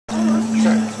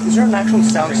Is there an actual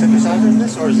sound synthesizer in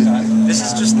this, or is it? This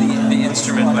is just the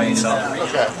instrument by itself.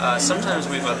 Okay. Sometimes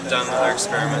we've done other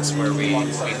experiments where we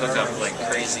hook up like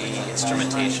crazy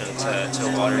instrumentation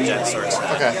to water jets or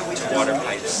to water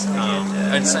pipes.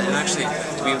 And actually,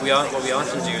 what we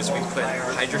often do is we put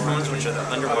hydrophones, which are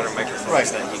the underwater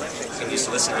microphones that you can use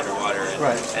to listen underwater,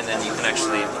 and then you can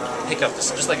actually pick up this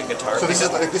just like a guitar. So this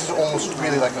is almost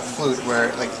really like a flute,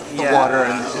 where like the water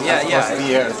and the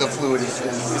air, the fluid is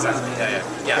exactly.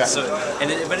 Yeah. So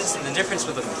but it's the difference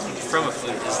with from a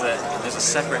flute is that there's a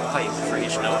separate pipe for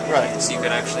each note. Right. So you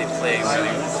can actually play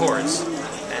really chords. The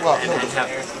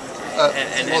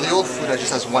old flute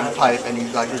just has one pipe, and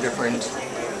you've got your different.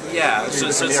 Yeah, so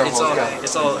it's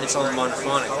all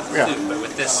monophonic flute, but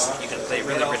with this you can play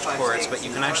really rich chords, but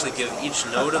you can actually give each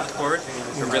note of the chord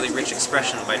a really rich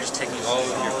expression by just taking all of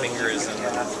your fingers and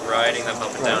riding them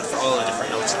up and down for all the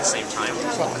different notes at the same time.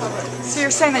 So you're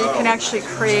saying that you can actually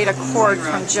create a chord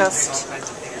from just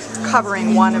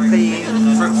covering one of the...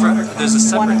 There's a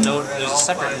separate note, there's a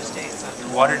separate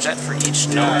water jet for each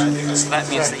note, so that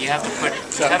means that you have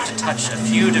to touch a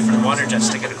few different water jets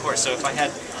to get a chord. So if I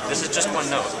had, this is just one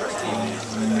note,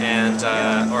 and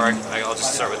I'll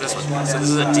just start with this one. So this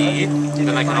is a D,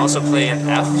 then I can also play an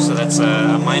F, so that's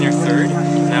a minor third.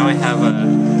 Now I have a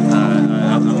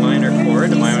minor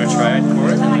chord, a minor triad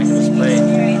chord, and I can just play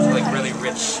like really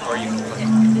rich, or you can play,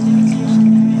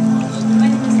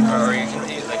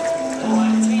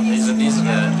 these are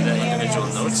the individual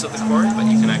notes of the chord, but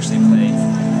you can actually play.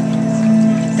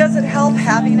 Does it help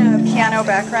having a piano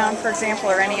background, for example,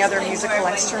 or any other musical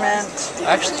instrument?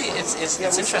 Actually,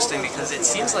 it's interesting because it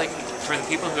seems like for the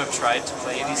people who have tried to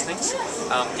play these things,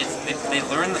 they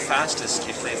learn the fastest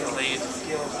if they've played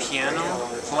piano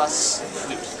plus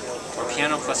flute, or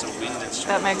piano plus a wind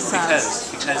instrument. That makes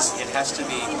sense. Because it has to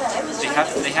be,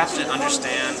 they have to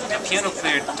understand. A piano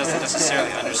player doesn't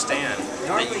necessarily understand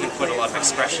that you can put a lot of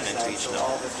expression into each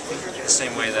note, the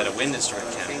same way that a wind instrument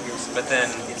can. But then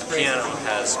the piano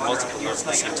has multiple notes at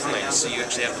the same time, so you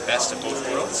actually have the best of both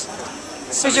worlds.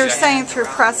 So you're saying through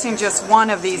pressing just one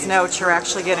of these notes, you're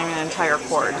actually getting an entire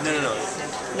chord?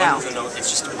 No. It's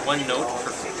just one note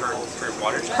per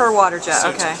water jet. Per water jet, so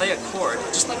okay. to play a chord,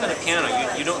 just like on a piano,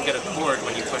 you don't get a chord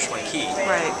when you push one key.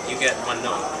 Right. You get one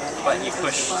note. But you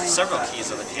push several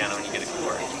keys on the piano and you get a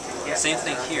chord. Same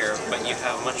thing here, but you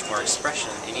have much more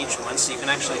expression in each one, so you can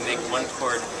actually make one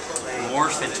chord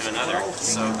morph into another.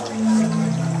 So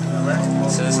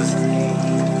this is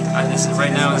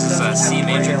right now this is a C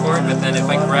major chord, but then if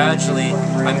I gradually,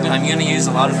 I'm going to use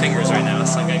a lot of fingers right now,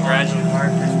 so I'm going to gradually.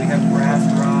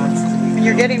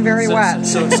 You're getting very wet.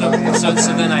 So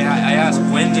then I ask,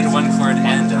 when did one chord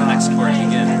end and the next chord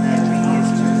begin?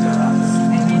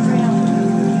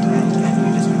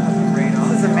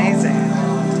 This is amazing.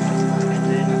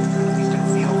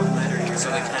 So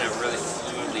they kind of really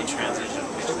fluidly transition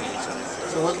between each other.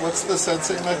 So what's the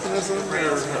sensing mechanism?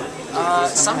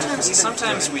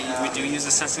 Sometimes we do use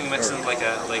a sensing mechanism like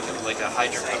a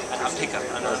hydrophone, a pickup,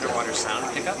 an underwater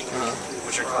sound pickup,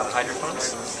 which are called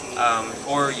hydrophones.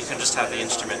 Or you can just have the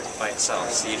instrument by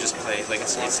itself. So you just play like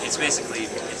it's basically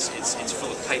it's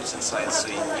full of pipes inside. So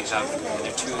you have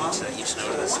they're tuned to each note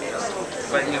of this.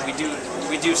 But yeah,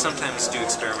 we do sometimes do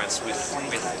experiments with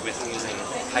using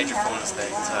hydrophones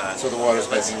that. So the water's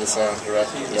making the sound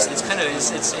directly. It's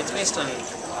based on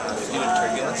fluid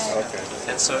turbulence. Okay.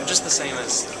 And so just the same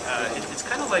as it's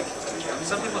kind of like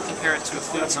some people compare it to a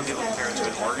flute, some people compare it to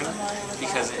an organ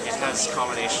because it has a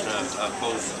combination of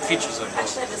both features of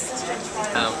both,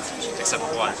 except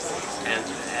one. And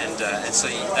so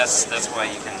that's why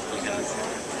you can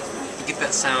get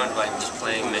that sound by just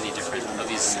playing many different of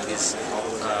these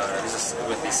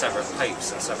with these separate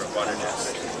pipes and separate water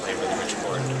jets. Play really rich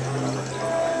chord.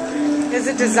 Is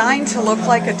it designed to look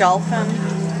like a dolphin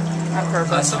on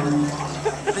purpose?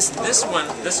 This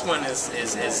one is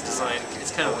designed.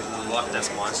 It's kind of like the Loch Ness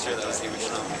monster. That was the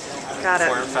original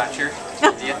form factor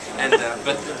idea. And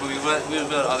but we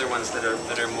built other ones that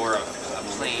are more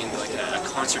plain, like a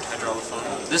concert hydraulophone.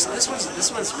 This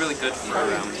one's really good for.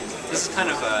 This is kind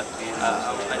of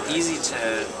an easy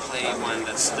to play one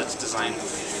that's designed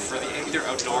for either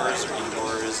outdoors or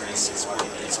indoors, and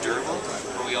it's durable.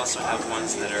 But we also have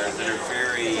ones that are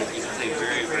very, you can play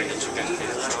very intricate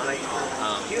things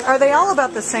on. Are they all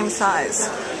about the same size?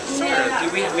 We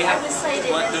have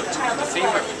one,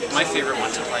 my favorite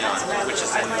one to play on, which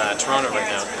is in Toronto right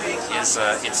now, is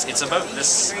it's about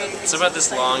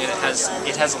this long, and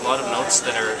it has a lot of notes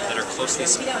that are closely,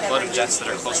 a lot of jets that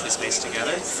are closely spaced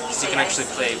together, so you can actually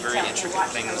play very intricate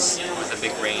things with a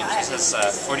big range. It has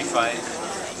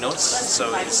 45 notes,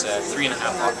 so it's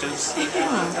 3.5 octaves.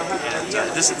 And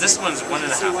this one's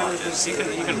 1.5 octaves. So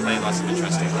you can play lots of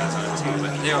interesting things on it too,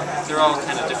 but they're all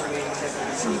kind of different.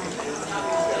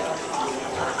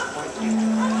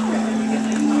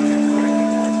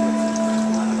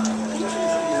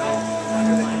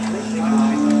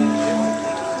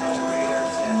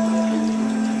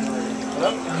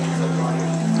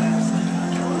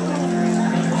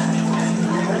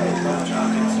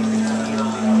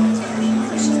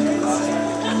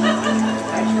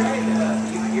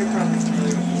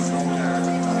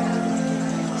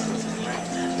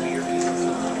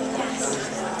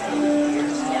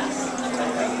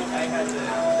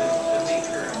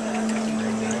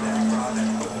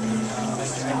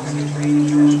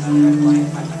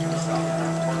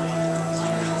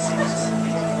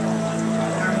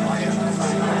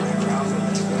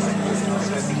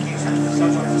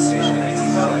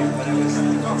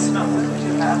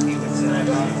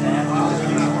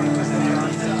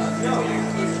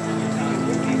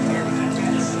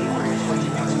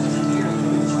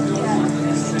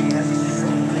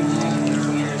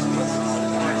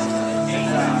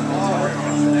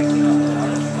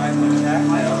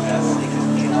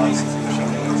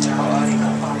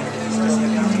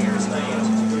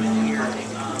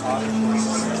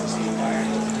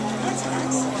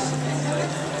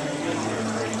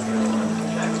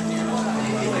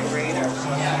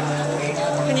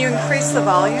 Can you increase the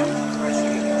volume? If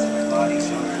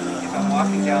I'm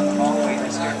walking down the hallway and I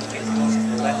start to get close to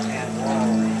the left-hand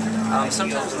wall.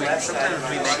 Sometimes we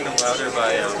make them louder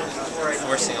by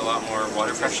forcing a lot more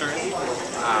water pressure,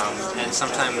 and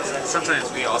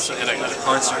sometimes we also at a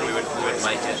concert we would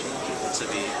mic it to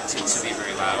be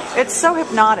very loud. It's so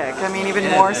hypnotic. I mean, even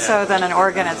more so than an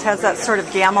organ. It has that sort of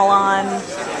gamelan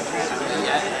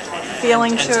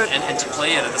feeling to it. And to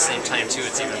play it at the same time too,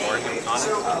 it's even more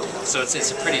hypnotic. So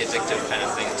it's a pretty addictive kind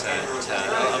of thing.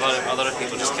 A lot of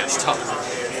people just can't stop.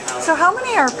 So how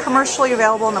many are commercially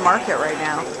available in the market right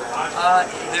now?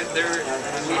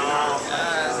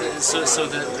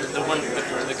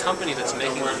 The company that's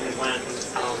making them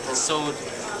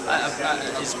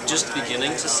is just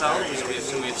beginning to sell.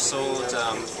 We've sold.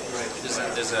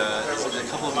 There's a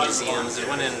couple of museums. There's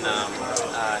one in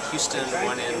Houston,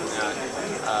 one in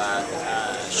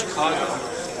Chicago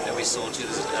that we sold to.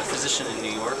 There's a physician in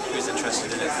New York who's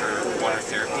interested in it for water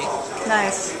therapy.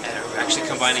 Nice. And we're actually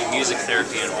combining music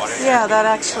therapy and water therapy. Yeah, that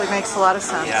actually makes a lot of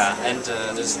sense. Yeah, and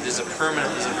there's a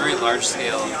very large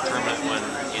scale permanent one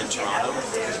in Toronto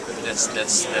that's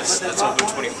open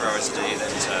 24 hours a day that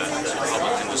the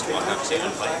public can just walk up to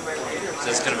and play. So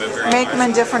it's kind of a very Make them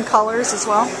in different colors as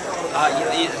well?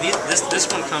 This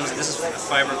one comes. This is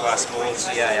fiberglass mold.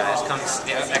 So yeah. It comes.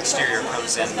 The exterior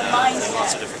comes in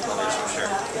lots of different colors for sure.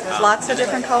 Lots of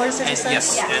different colors, did you say?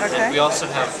 Yes, and we also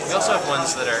have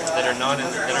ones that are not in,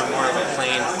 that are more of a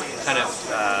plain kind of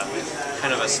a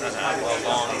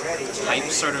long pipe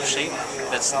sort of shape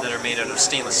that are made out of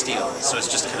stainless steel. So it's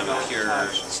just kind of a pure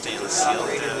stainless steel.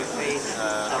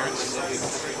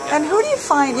 And who do you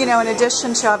find, in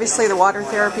addition to obviously the water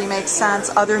therapy makes sense,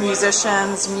 other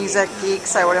musicians, music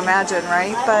geeks, I would imagine,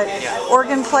 right? But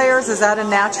organ players, is that a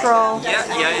natural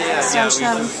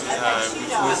extension?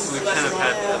 We've kind of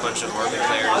had a bunch of organ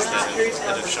players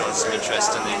that have shown some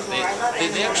interest, and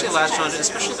they actually latch on to,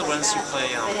 especially the ones who play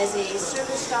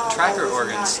tracker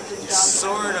organs,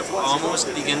 sort of almost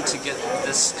begin to get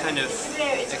this kind of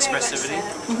expressivity.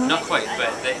 Not quite,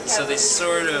 but they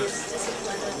sort of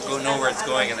know where it's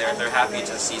going, and they're happy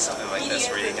to see something like this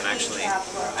where you can actually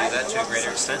do that to a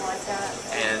greater extent,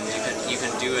 and you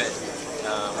can do it.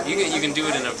 You can do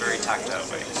it in a very tactile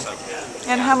way. So.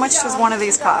 And how much does one of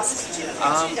these cost?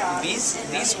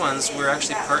 These ones we're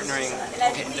actually partnering.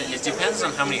 Okay, it depends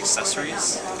on how many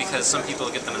accessories, because some people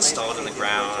get them installed in the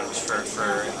ground for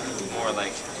more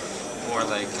like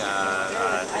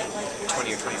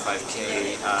 20 or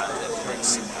 25K.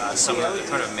 Some of the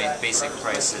kind of basic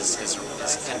price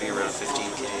can be around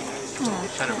 15K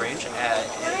kind of range.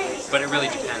 But it really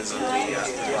depends on the.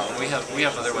 We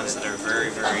have other ones that are very,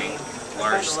 very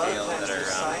large scale that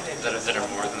are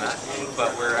more than that.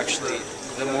 But we're actually,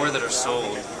 the more that are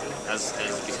sold, because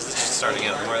it's just starting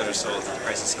out, the more that are sold, the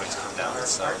price is going to come down.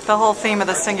 So the whole theme of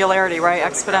the singularity, right?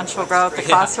 Exponential growth. The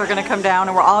costs are going to come down,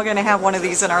 and we're all going to have one of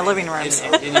these in our living rooms.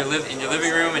 In your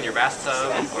living room, in your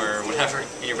bathtub, or whatever,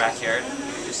 in your backyard.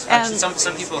 Actually,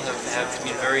 some people have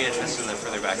been very interested in them for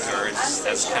their backyards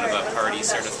as kind of a party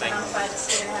sort of thing.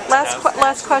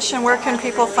 Last question, where can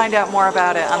people find out more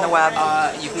about it on the web?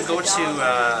 You can go to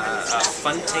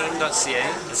funtain.ca.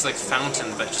 It's like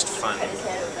fountain, but just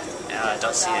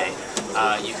fun.ca.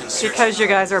 You can search. Because you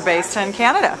guys are based in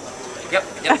Canada. Yep,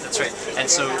 that's right. And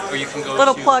so, or you can go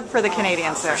Little to, plug for the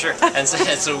Canadians there. for sure. And so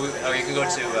or you can go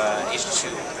to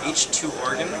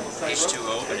H2Organ,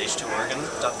 H2O, but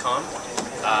H2Organ.com.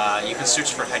 You can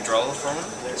search for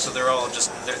Hydraulophone. So they're all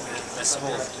just, this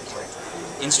whole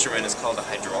instrument is called a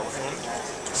hydraulophone.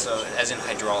 So, as in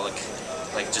hydraulic,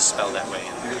 like just spelled that way,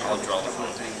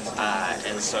 hydraulophone.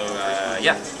 And so,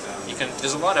 yeah, you can.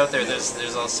 There's a lot out there.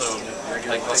 There's also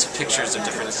like lots of pictures of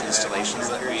different installations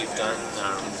that we've done,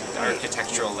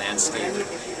 architectural landscape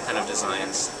kind of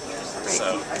designs.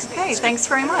 So, okay, thanks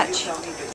very much.